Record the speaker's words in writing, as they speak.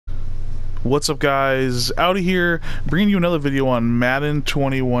What's up, guys? Outy here, bringing you another video on Madden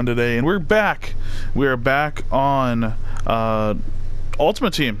 21 today, and we're back. We are back on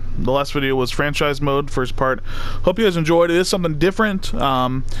Ultimate Team. The last video was franchise mode, first part. Hope you guys enjoyed. It is something different.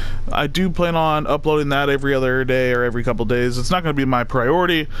 I do plan on uploading that every other day or every couple days. It's not going to be my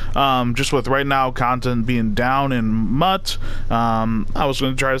priority, just with right now content being down in Mutt. I was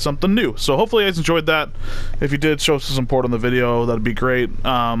going to try something new, so hopefully you guys enjoyed that. If you did, show some support on the video. That'd be great.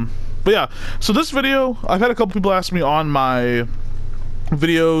 But yeah, so this video, I've had a couple people ask me on my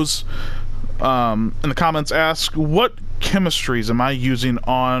videos in the comments, ask what chemistries am I using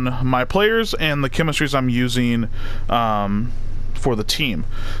on my players and the chemistries I'm using for the team.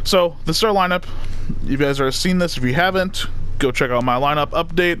 So this is our lineup. You guys already seen this. If you haven't, go check out my lineup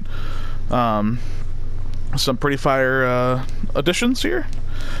update. Some pretty fire additions here.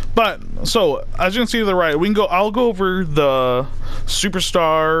 But so as you can see to the right, I'll go over the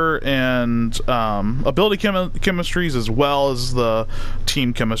superstar and ability chemistries as well as the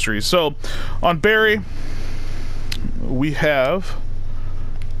team chemistries. So on Barry, we have,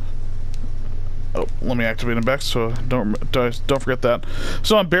 oh, let me activate him back so don't forget that.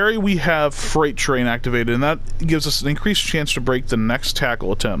 So on Barry, we have Freight Train activated, and that gives us an increased chance to break the next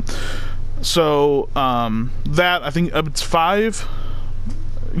tackle attempt. So that, I think it's 5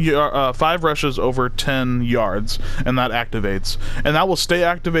 rushes over 10 yards, and that activates, and that will stay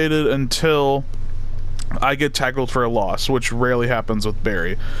activated until I get tackled for a loss, which rarely happens with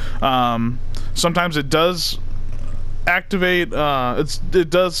Barry. Sometimes it does activate. It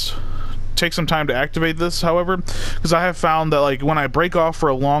does take some time to activate this, however, because I have found that, like, when I break off for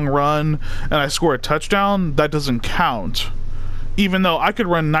a long run and I score a touchdown, that doesn't count, even though I could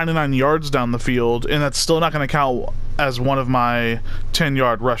run 99 yards down the field, and that's still not going to count as one of my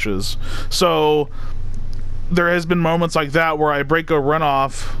 10-yard rushes. So there has been moments like that where I break a run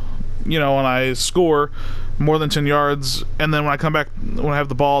off, you know, and I score more than 10 yards, and then when I come back, when I have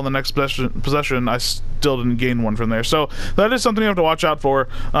the ball in the next possession, I still didn't gain one from there. So that is something you have to watch out for.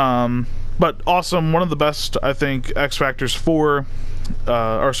 But awesome, one of the best, I think, X factors for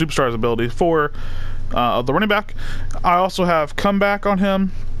our superstar's ability for the running back. I also have comeback on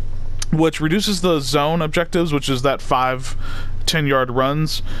him, which reduces the zone objectives, which is that 5 10-yard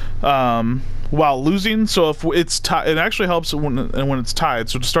runs while losing. So if it's tied, it actually helps when it's tied.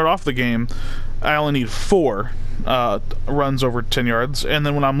 So to start off the game, I only need 4 runs over 10 yards, and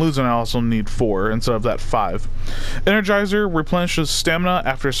then when I'm losing, I also need 4 instead of that 5. Energizer replenishes stamina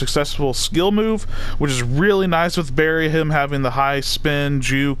after a successful skill move, which is really nice with Barry, him having the high spin,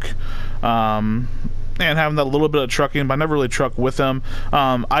 juke, and having that little bit of trucking, but I never really truck with him.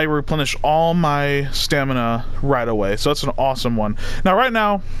 I replenish all my stamina right away, so that's an awesome one. Now, right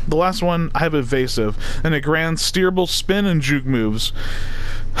now, the last one, I have evasive, and it grants steerable spin and juke moves.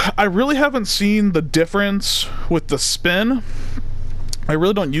 I really haven't seen the difference with the spin. I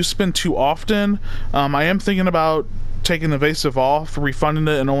really don't use spin too often. I am thinking about taking evasive off, refunding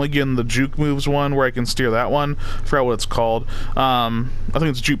it, and only getting the juke moves one where I can steer that one. I forgot what it's called. I think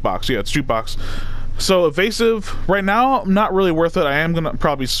it's jukebox. Yeah, it's jukebox. So evasive right now, not really worth it. I am gonna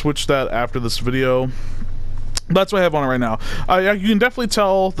probably switch that after this video. That's what I have on it right now. You can definitely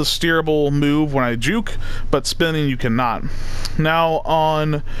tell the steerable move when I juke, but spinning you cannot. Now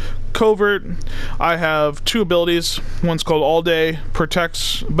on covert, I have 2 abilities. One's called All Day,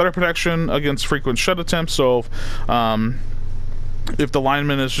 protects better protection against frequent shed attempts. So if the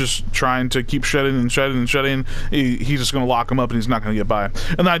lineman is just trying to keep shedding and shedding and shedding, he's just going to lock him up and he's not going to get by.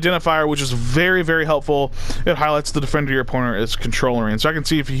 And the identifier, which is very, very helpful, it highlights the defender your opponent is controlling. So I can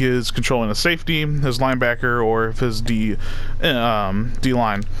see if he is controlling a safety, his linebacker, or if his D-line.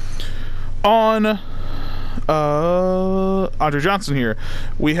 On Andre Johnson here,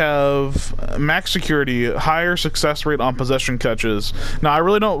 we have max security, higher success rate on possession catches. Now I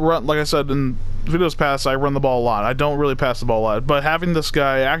really don't run, like I said in videos past, I run the ball a lot. I don't really pass the ball a lot, but having this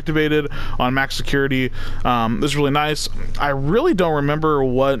guy activated on max security is really nice. I really don't remember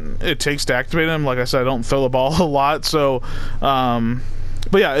what it takes to activate him. Like I said, I don't throw the ball a lot, so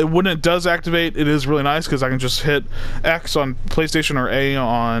but yeah, when it does activate, it is really nice because I can just hit X on PlayStation or A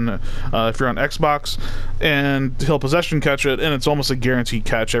on if you're on Xbox, and he'll possession catch it, and it's almost a guaranteed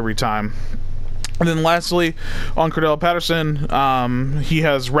catch every time. And then lastly, on Cordell Patterson, he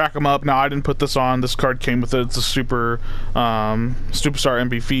has Rack 'em Up. Now, I didn't put this on. This card came with it. It's a superstar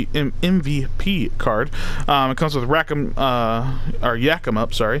MVP card. It comes with Yak 'em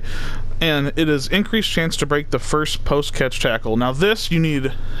Up, sorry. and it is increased chance to break the first post-catch tackle. Now this,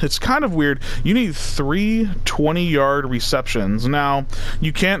 it's kind of weird, you need 3 20-yard receptions. Now,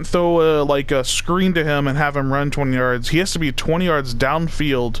 you can't throw a screen to him and have him run 20 yards. He has to be 20 yards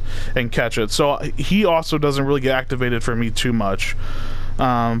downfield and catch it. So he also doesn't really get activated for me too much.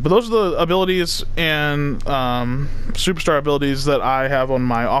 But those are the abilities and superstar abilities that I have on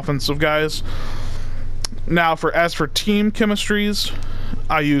my offensive guys. Now, as for team chemistries,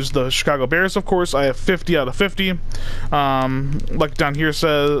 I use the Chicago Bears, of course. I have 50 out of 50. Like down here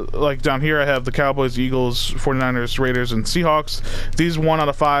I have the Cowboys, Eagles, 49ers, Raiders, and Seahawks. These 1 out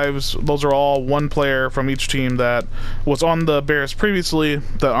of 5s, those are all one player from each team that was on the Bears previously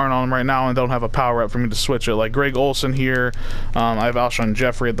that aren't on them right now and don't have a power up for me to switch it. Like Greg Olsen here. I have Alshon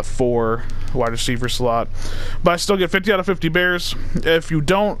Jeffrey at the 4 wide receiver slot. But I still get 50 out of 50 Bears. If you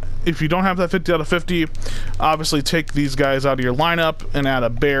don't have that 50 out of 50, obviously take these guys out of your lineup and add a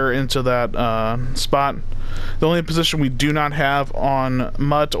bear into that spot. The only position we do not have on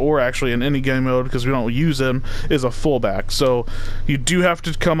MUT, or actually in any game mode because we don't use him, is a fullback. So you do have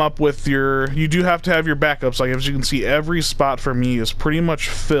to come up with you do have to have your backups. Like, as you can see, every spot for me is pretty much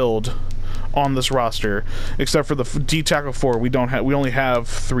filled on this roster, except for the D tackle 4. We only have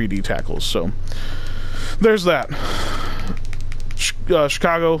 3 D tackles. So there's that.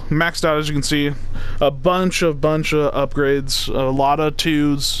 Chicago maxed out, as you can see. A bunch of upgrades, a lot of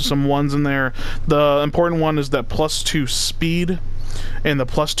 2s, some 1s in there. The important one is that +2 speed and the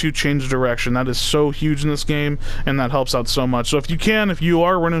 +2 change of direction. That is so huge in this game, and that helps out so much. So if you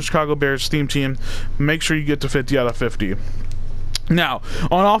are running Chicago Bears theme team, make sure you get to 50 out of 50. Now,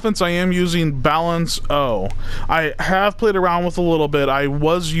 on offense, I am using Balance O. I have played around with a little bit. I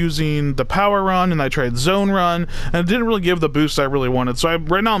was using the Power Run, and I tried Zone Run, and it didn't really give the boost I really wanted. So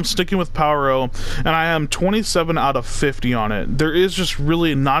right now I'm sticking with Power O, and I am 27 out of 50 on it. There is just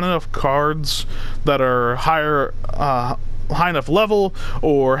really not enough cards that are high enough level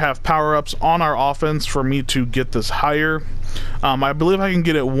or have power-ups on our offense for me to get this higher. I believe I can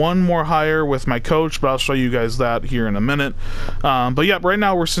get it 1 more higher with my coach, but I'll show you guys that here in a minute. But yeah, right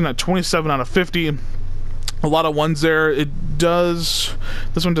now we're sitting at 27 out of 50. A lot of 1s there.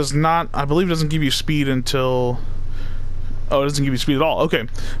 This one does not, I believe, doesn't give you speed until... Oh, it doesn't give you speed at all. Okay,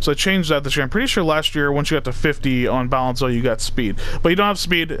 so I changed that this year. I'm pretty sure last year, once you got to 50 on balance, you got speed. But you don't have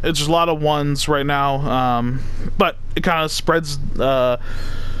speed. It's just a lot of 1s right now. But it kind of spreads the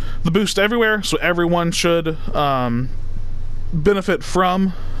boost everywhere, so everyone should benefit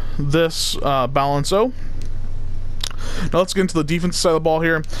from this Balance O. Now let's get into the defensive side of the ball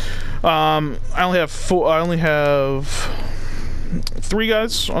here. I only have 3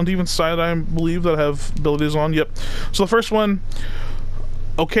 guys on defense side, I believe, that have abilities on. Yep. So the first one,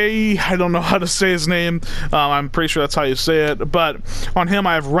 okay, I don't know how to say his name. I'm pretty sure that's how you say it. But on him,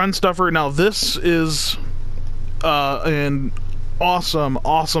 I have Run Stuffer. Now this is an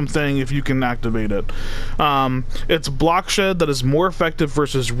awesome thing if you can activate it. It's Block Shed that is more effective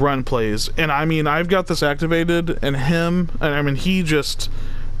versus run plays. And I mean, I've got this activated, and he just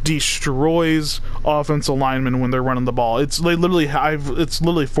destroys offensive linemen when they're running the ball. It's literally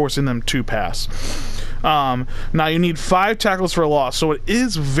forcing them to pass. Now you need 5 tackles for a loss, so it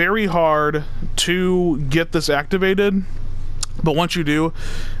is very hard to get this activated. But once you do,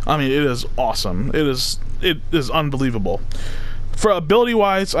 I mean, it is awesome. It is unbelievable. For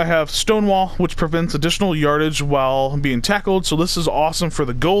ability-wise, I have Stonewall, which prevents additional yardage while being tackled, so this is awesome for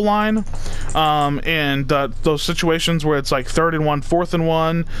the goal line, and those situations where it's like 3rd and 1, 4th and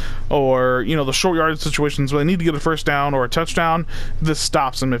 1, or the short yardage situations where they need to get a first down or a touchdown. This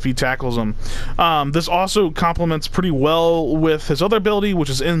stops him if he tackles them. This also complements pretty well with his other ability,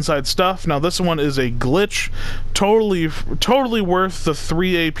 which is Inside Stuff. Now this one is a glitch, totally worth the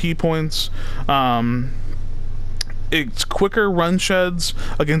 3 AP points. It's quicker run sheds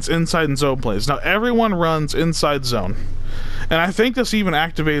against inside and zone plays. Now everyone runs inside zone, and I think this even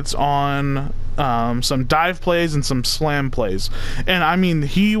activates on some dive plays and some slam plays. And I mean,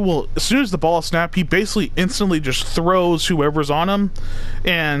 he will, as soon as the ball is snapped, he basically instantly just throws whoever's on him,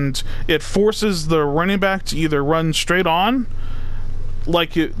 and it forces the running back to either run straight on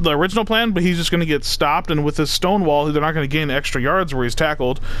like the original plan, but he's just going to get stopped, and with this Stonewall, they're not going to gain extra yards where he's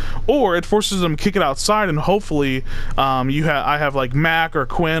tackled, or it forces them to kick it outside, and hopefully I have like Mac or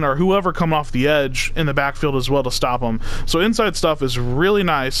Quinn or whoever come off the edge in the backfield as well to stop them. So Inside Stuff is really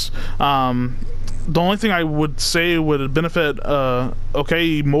nice. The only thing I would say would benefit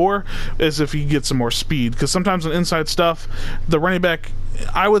more is if you get some more speed, because sometimes in Inside Stuff, the running back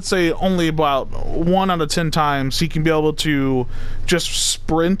I would say only about 1 out of 10 times he can be able to just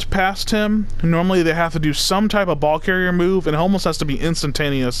sprint past him. Normally they have to do some type of ball carrier move, and it almost has to be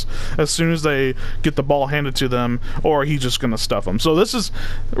instantaneous as soon as they get the ball handed to them, or he's just gonna stuff them. So this is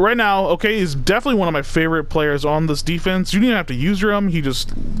right now, okay, he's definitely one of my favorite players on this defense. You don't even have to use him. You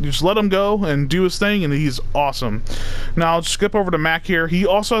just let him go and do his thing, and he's awesome. Now I'll skip over to Mac here. He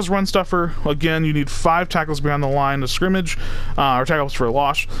also has run stuffer. Again, you need 5 tackles behind the line of scrimmage, or tackles for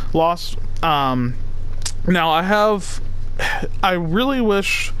loss. Now I really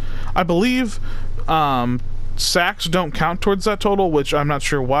wish, I believe sacks don't count towards that total, which I'm not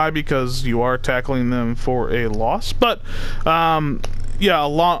sure why, because you are tackling them for a loss. But yeah, a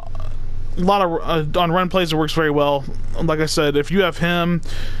lot of on run plays it works very well. Like I said, if you have him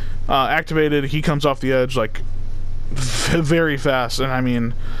activated, he comes off the edge like very fast, and I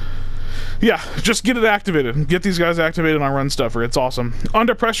mean, yeah, just get it activated. Get these guys activated on run stuffer. It's awesome.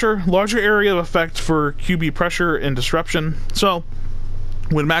 Under pressure, larger area of effect for QB pressure and disruption. So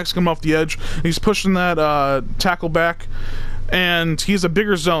when Mac's coming off the edge, he's pushing that tackle back, and he's a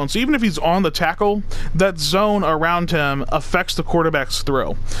bigger zone. So even if he's on the tackle, that zone around him affects the quarterback's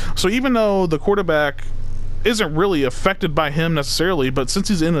throw. So even though the quarterback isn't really affected by him necessarily, but since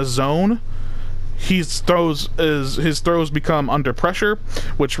he's in a zone, his throws become under pressure,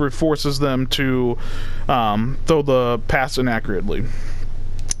 which forces them to throw the pass inaccurately.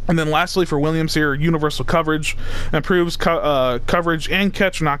 And then lastly for Williams here, universal coverage improves coverage and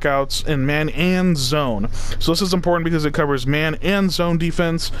catch knockouts in man and zone. So this is important because it covers man and zone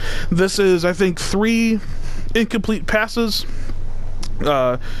defense. This is, I think, 3 incomplete passes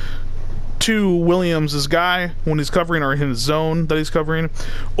to Williams' guy when he's covering, or in his zone that he's covering,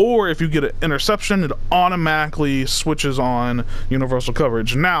 or if you get an interception, it automatically switches on universal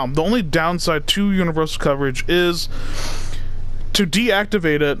coverage. Now, the only downside to universal coverage is to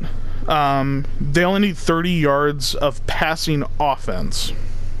deactivate it, they only need 30 yards of passing offense.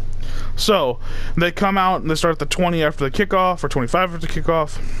 So they come out and they start at the 20 after the kickoff, or 25 after the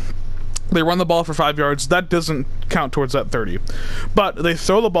kickoff. They run the ball for 5 yards. That doesn't count towards that 30. But they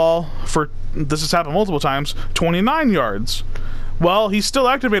throw the ball for, this has happened multiple times, 29 yards. Well, he's still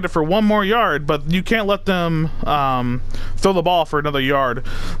activated for 1 more yard, but you can't let them throw the ball for another yard.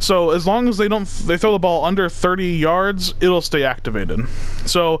 So as long as they throw the ball under 30 yards, it'll stay activated.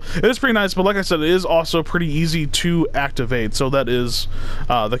 So it is pretty nice, but like I said, it is also pretty easy to activate. So that is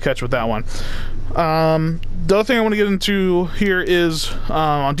the catch with that one. The other thing I want to get into here is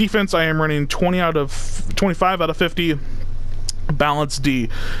on defense, I am running 25 out of 50 balance D.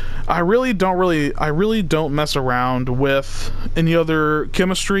 I really don't mess around with any other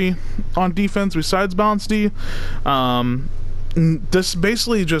chemistry on defense besides balance D. This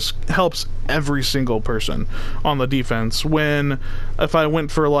basically just helps every single person on the defense. If I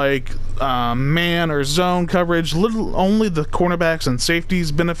went for like man or zone coverage, only the cornerbacks and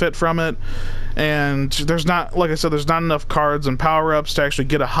safeties benefit from it, and there's not, like I said, there's not enough cards and power-ups to actually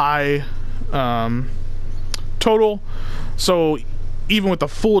get a high total. So even with the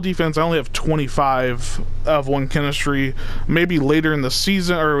full defense, I only have 25 of one chemistry. Maybe later in the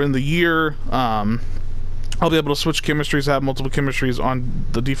season or in the year, I'll be able to switch chemistries, have multiple chemistries on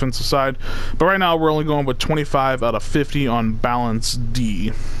the defensive side. But right now, we're only going with 25 out of 50 on balance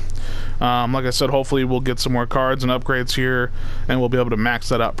D. Like I said, hopefully we'll get some more cards and upgrades here, and we'll be able to max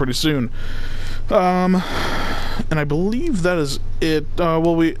that out pretty soon. And I believe that is it.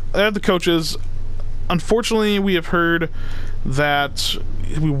 Well, we have the coaches. Unfortunately, we have heard that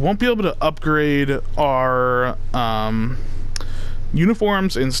we won't be able to upgrade our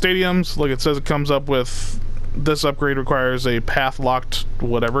uniforms in stadiums. Like it says, it comes up with this upgrade requires a path locked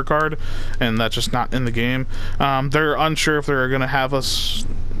whatever card, and that's just not in the game. They're unsure if they're going to have us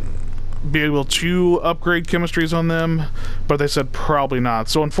be able to upgrade chemistries on them, but they said probably not.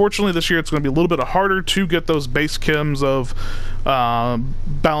 So unfortunately this year it's going to be a little bit harder to get those base chems of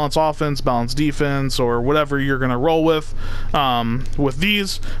balance offense, balance defense, or whatever you're going to roll with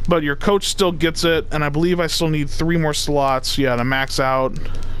these, but your coach still gets it, and I believe I still need 3 more slots, yeah, to max out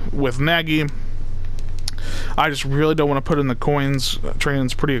with Nagy. I just really don't want to put in the coins.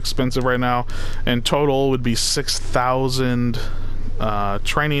 Training's pretty expensive right now, and total would be 6,000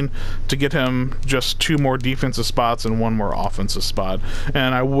 training to get him just 2 more defensive spots and 1 more offensive spot,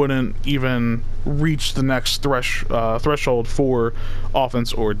 and I wouldn't even reach the next threshold for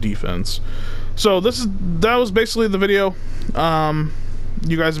offense or defense. So that was basically the video.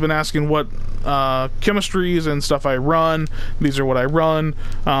 You guys have been asking what chemistries and stuff I run. These are what I run.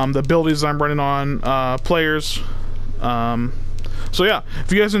 The abilities I'm running on players. So yeah,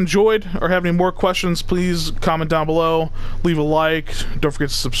 if you guys enjoyed or have any more questions, please comment down below, leave a like, don't forget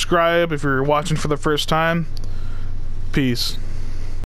to subscribe if you're watching for the first time. Peace.